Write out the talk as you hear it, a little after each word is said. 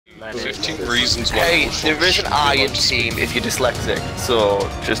15 reasons why. Hey, there is an I in team if you're dyslexic, so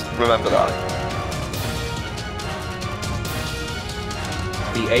just remember that.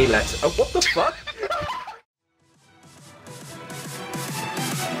 The A letter. Oh, what the fuck?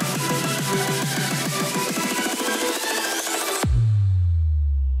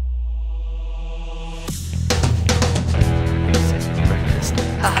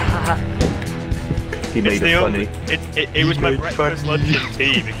 He made it funny. It was my breakfast, lunch and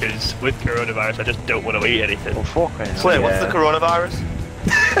tea because with coronavirus I just don't want to eat anything. Wait, what's the coronavirus?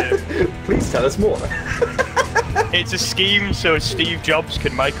 Please tell us more. It's a scheme so Steve Jobs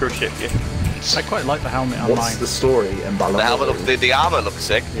can microchip you. I quite like the helmet on What's mine. the story in The helmet look, the armor looks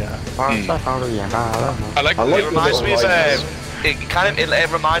sick. Yeah. I like I like It reminds me of the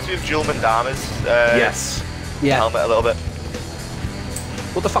it reminds me of Jules Mandama's yes. Yeah. helmet a little bit.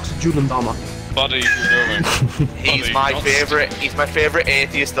 What the fuck's a Julian Dharma? Buddy, you're going. He's Buddy, my not favorite. He's my favorite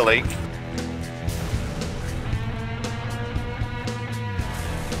atheist to link.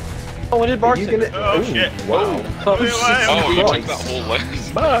 Oh, what did Bart You say? gonna... Oh, Ooh, shit. Wow. Oh, you took Christ. that whole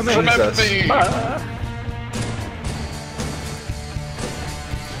list. Remember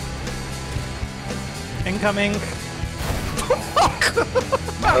me. Incoming.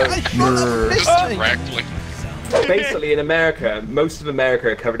 Just directly. Basically, in America, most of America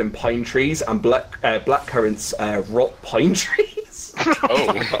are covered in pine trees, and blackcurrants rot pine trees.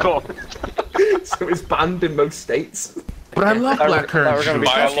 Oh. So it's banned in most states. But I love blackcurrant.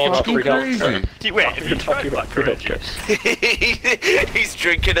 Biological Crazy. Wait, have you tried blackcurrant juice? He's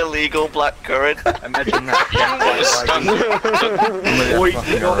drinking illegal blackcurrant. Imagine that.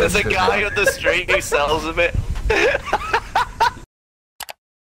 There's a guy on the street who sells him it.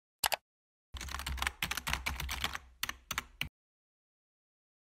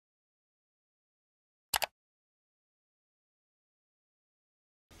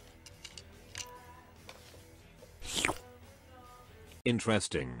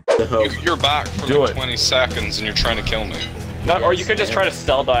 Interesting. You're back for like 20 seconds and you're trying to kill me. No, or you could just try to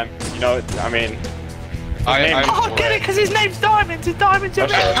sell them. You know, I mean. Oh, get it, because his name's Diamonds. His diamonds are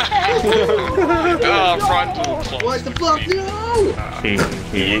red. Frontal close. What the fuck? No!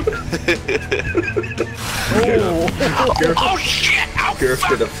 Oh shit! Ow, Girth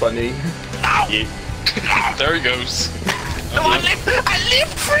did a funny. There he goes. No, I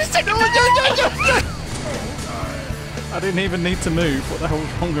lived for a second. No. I didn't even need to move. What the hell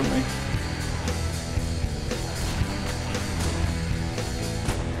was wrong with me?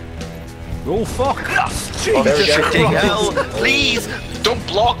 Oh fuck! Jesus hell! Please Don't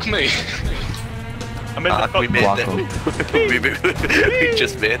block me! I'm in the we made that. We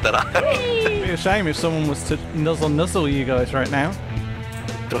just made that. It'd be a shame if someone was to nuzzle you guys right now.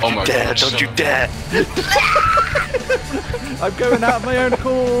 Don't you dare! Don't you dare! I'm going out of my own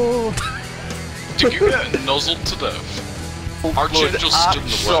accord. Did you get nuzzled to death? Archie just stood in the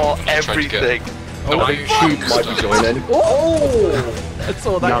way. saw and tried to get- everything. No, I Shoot might be joining. Oh! I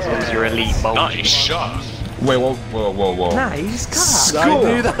saw that. Nuzzle's your elite bulge. Nice shot. Wait, whoa. Nice cock. I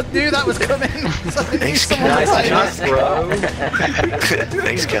knew that was coming. Thanks, Nice, bro.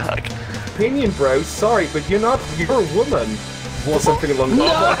 Thanks, Gag. Opinion, bro. Sorry, but you're a woman. Or something along those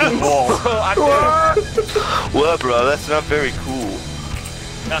lines. Well, bro, that's not very cool.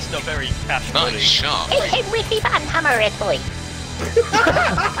 That's not very cash Nice money. shot. Hey, Whitby Van Hammer Red Boy.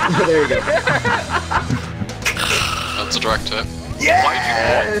 There you go. That's a direct hit.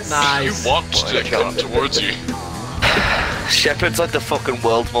 Yes! You watched it come towards you. Shepard's like the fucking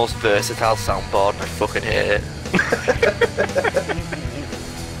world's most versatile soundboard, and I fucking hate it.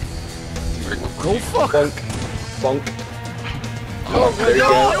 Oh fuck! Bonk. Oh, there you go.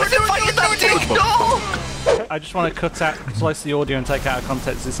 I just want to slice the audio and take out of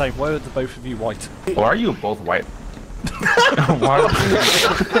context and say, why are the both of you white? Why are you both white?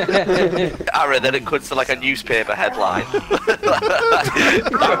 Aaron, then it cuts to like a newspaper headline.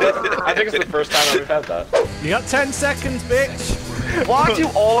 I think it's the first time we've had that. You got 10 seconds, bitch! Why do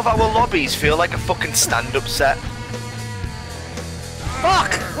all of our lobbies feel like a fucking stand-up set?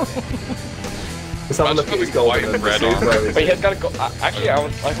 Fuck! Let's have a look at his goal. White and red armor. Wait, he's gotta go. Actually,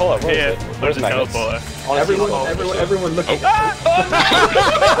 hold on. Where is it? Where's the teleporter? Everyone looking. That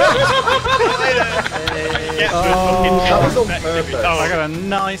was on purpose. I got a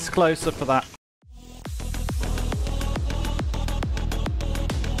nice close-up for that.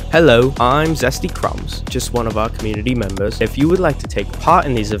 Hello, I'm Zesty Crumbs, just one of our community members. If you would like to take part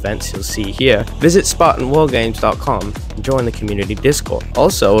in these events you'll see here, visit SpartanWarGames.com and join the community Discord.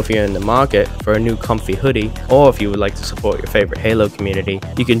 Also, if you're in the market for a new comfy hoodie, or if you would like to support your favorite Halo community,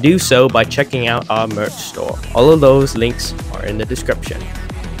 you can do so by checking out our merch store. All of those links are in the description.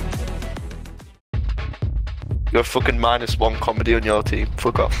 You're fucking -1 comedy on your team.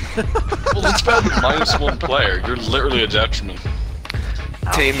 Fuck off. Well, that's better than -1 player. You're literally a detriment.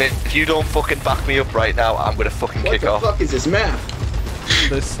 Team, if you don't fucking back me up right now, I'm gonna fucking kick off. What the fuck is this map?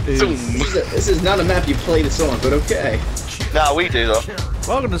 This is not a map you played this on, but okay. Nah, we do though.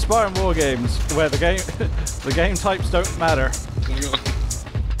 Welcome to Spartan War Games, where the game types don't matter.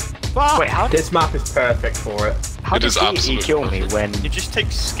 Wait, how this map is perfect for it. How did he kill me when... It just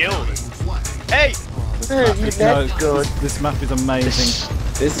takes skill. Hey! This map is amazing.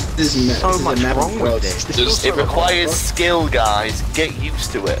 This is so much wrong with this. It requires skill, guys. Get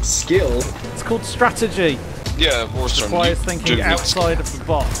used to it. Skill? It's called strategy. Yeah, It Warstrom. requires thinking outside of the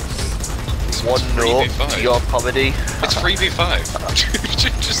box. It's 1-0 to your comedy. It's 3v5. You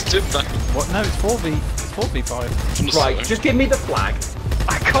just did that. What? No, it's 4v5. Right, just give me the flag.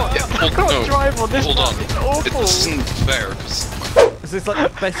 I can't drive on this. Hold on. It's awful. This isn't fair, because... This is like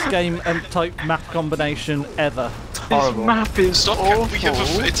the best game and type map combination ever. This map is Stop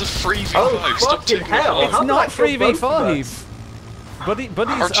awful. It's a 3v5. Oh, Stop fucking taking hell. it It's off. not 3v5. Buddy's.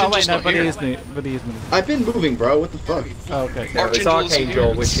 Archangel Oh wait, no, not Buddy here. isn't. Buddy isn't. I've been moving, bro. What the fuck? Oh, okay. No, it's Archangel isn't Archangel,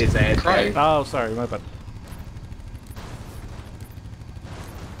 here. which is a Crying. Oh, sorry, my bad.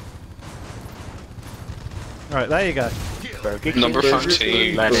 Right, there you go. Number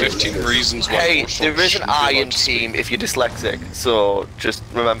 15. 15 reasons why. Hey, Warstrom there is an shouldn't be I allowed in to speak. team if you're dyslexic, so just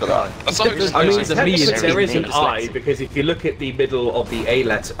remember that. That's not I mean, exactly technically it's there is an being I, because if you look at the middle of the A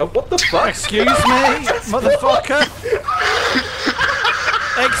letter... Oh, what the fuck? Excuse me, motherfucker!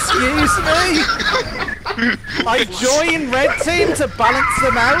 Excuse me! I join Red Team to balance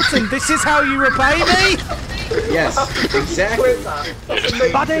them out, and this is how you repay me? Yes, exactly.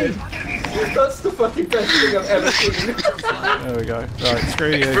 Buddy! That's the fucking best thing I've ever seen. There we go. Right,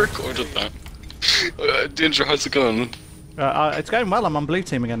 screw I you. recorded that. Danger, how's it going? It's going well, I'm on blue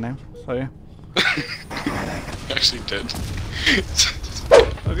team again now, so yeah. Actually did.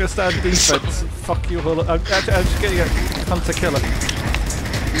 I'm gonna stand defense. Fuck you all. I'm just getting a hunter killer.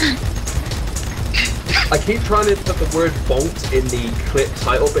 I keep trying to put the word bolt in the clip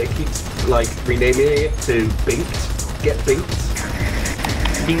title, but it keeps, like, renaming it to Binked. Get Binked.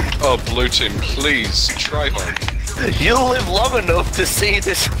 Oh, blue team, please, try hard. You'll live long enough to see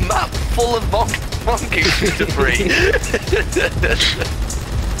this map full of monkeys debris.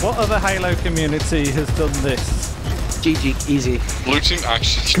 What other Halo community has done this? GG, easy. Blue team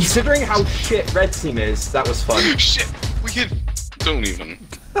actually... Considering how shit Red Team is, that was fun. Shit, we can... Don't even.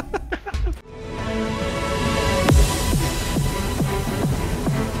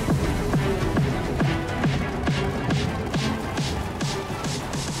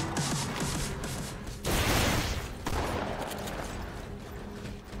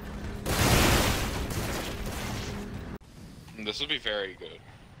 This would be very good.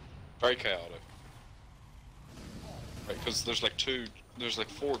 Very chaotic. Right, because there's like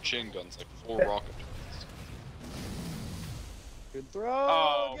four chain guns, like 4 rocket guns. Good throw.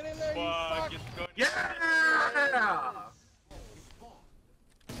 Oh, Get in there, fuck. you It's going Yeah!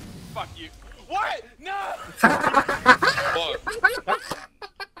 Fuck you. What? No! What?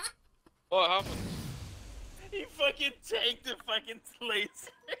 What happened? He fucking tanked the fucking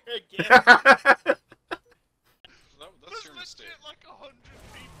laser again. That's your mistake. Like 100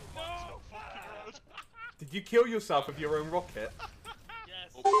 people. No! Did you kill yourself with your own rocket?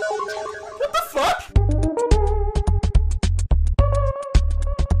 Yes. What the fuck?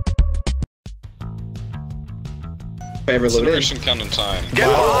 Incineration cannon time. Get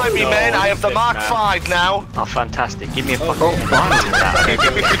behind me, man! I have the Mark 5 now! Oh, fantastic. Give me a fucking blind in that.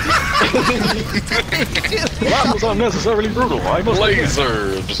 That was unnecessarily brutal. I must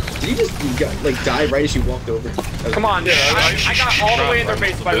Lasered! Did you just like die right as you walked over? Come on, dude. I got all the way in their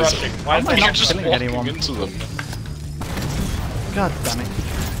base by rushing. Why is I'm that not You're just killing walking anyone. into them. God damn it.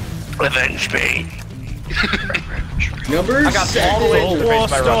 Avenge me! Number I got all the way into their base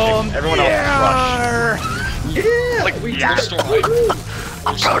by rushing. Everyone else rushed. Yeah, Like, we yeah. did.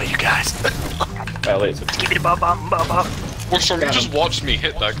 I'm proud of you guys. Give me the bum. Warstrom, you just watched me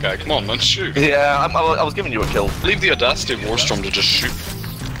hit that guy. Come on, man, shoot. Yeah, I was giving you a kill. Leave the audacity of Warstrom to just shoot.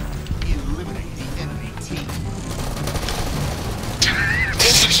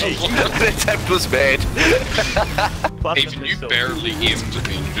 An attempt was made. Even you barely aimed at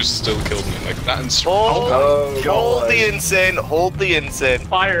me and you just still killed me. Like, that instrument. Hold the insane, hold the insane.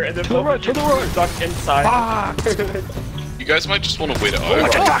 Fire, and then both of you stuck inside. You guys might just want to wait it out.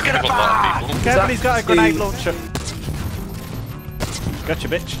 What you talking Give a lot of people. Kevin, he's got a grenade launcher. Gotcha,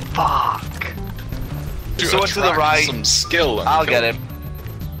 bitch. Fuck. Dude, Someone to the attract right. Some skill. And I'll kill get him.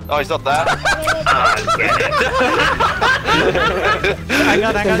 Oh, he's not there. Hang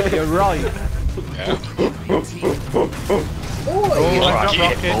on, you're right. Yeah.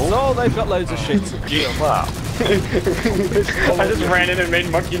 Oh, they've got loads of shit. Wow. I just ran in and made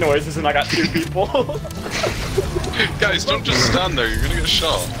monkey noises and I got 2 people. Guys, don't just stand there, you're gonna get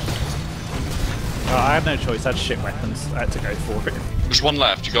shot. I had no choice, I had shit weapons. I had to go for it. There's one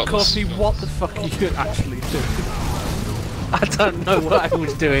left, you got this. Coffee, what the fuck are you actually doing? I don't know what I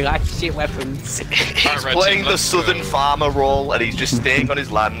was doing. I had shit weapons. He's playing the southern farmer role and he's just staying on his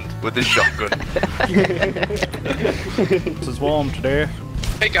land with his shotgun. It's warm today.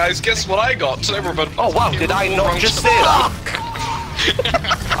 Hey guys, guess what I got? Today we're about to... Oh wow, did I not just say that?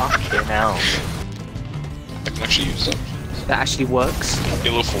 Fucking hell. I can actually use them. That actually works.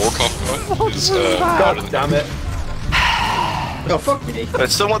 Halo 4 coffee is God damn it. Oh, fuck me. But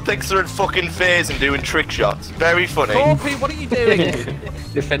someone thinks they're in fucking phase and doing trick shots. Very funny. Corpy, what are you doing?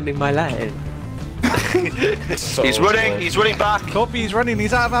 Defending my land. He's running back. Corpy, he's running,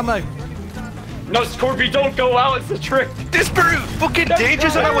 he's out of ammo. No, Scorpy, don't go out, it's a trick. This brute fucking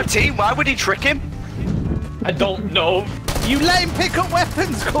dangerous on our team. Why would he trick him? I don't know. You let him pick up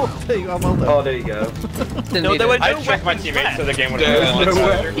weapons, Corpy. Oh, well done. Oh, there you go. No, there were I tricked my teammates so the game would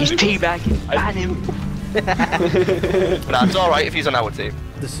Yeah, He's teabagging. Ban him. Nah, it's alright if he's on our team.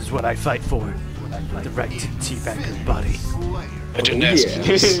 This is what I fight for. The right to teabag his body.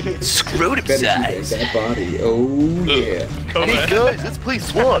 Screwed him Better size. that body. Oh, yeah. Hey guys, let's play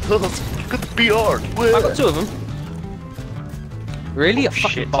SWAT. Let's get the BR. I got 2 of them. Really? A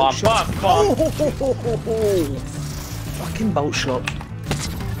fucking bolt shot? Fucking bolt shot.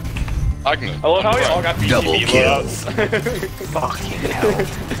 I love how we all got Double kill. Fucking hell.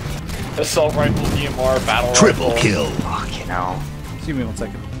 Assault rifle, DMR, battle Triple rifle. kill. Fucking hell. Excuse me 1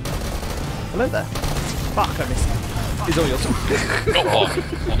 second. Hello there. Fuck, I missed him. He's all yours. Got one.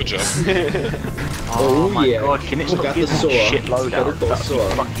 Good job. Oh my yeah. god, can it Who stop got the giving saw? shit load Got out? the That'd be saw.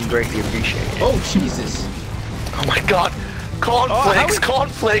 fucking greatly appreciated. Oh, Jesus. Oh my god.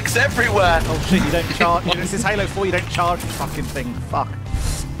 Cornflakes everywhere. Oh shit, you don't charge. This is Halo 4, you don't charge the fucking thing. Fuck.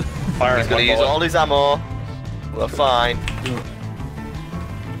 He's gonna use all his ammo. We're fine.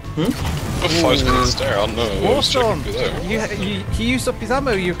 The 5 minutes there, I don't know. Warstorm, he used up his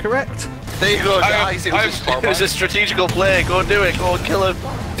ammo, you're correct. There you go, guys. It was a strategical play. Go do it. Go kill him.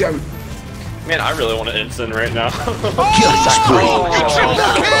 Man, I really want to instant right now. Good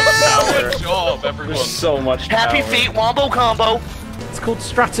job, everyone. There's so much Happy power. feet wombo combo. It's called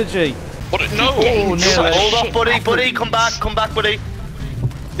strategy. What? No! Hold up, buddy. Come back, buddy.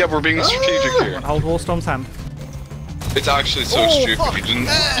 Yeah, we're being strategic here. Hold Warstorm's hand. It's actually so stupid. Fuck. You didn't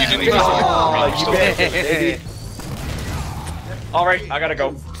even Alright, I gotta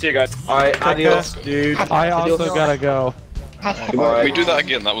go. See you guys. Alright, adios, dude. I also gotta go. We do that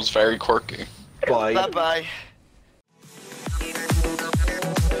again, that was very quirky. Bye. Bye-bye.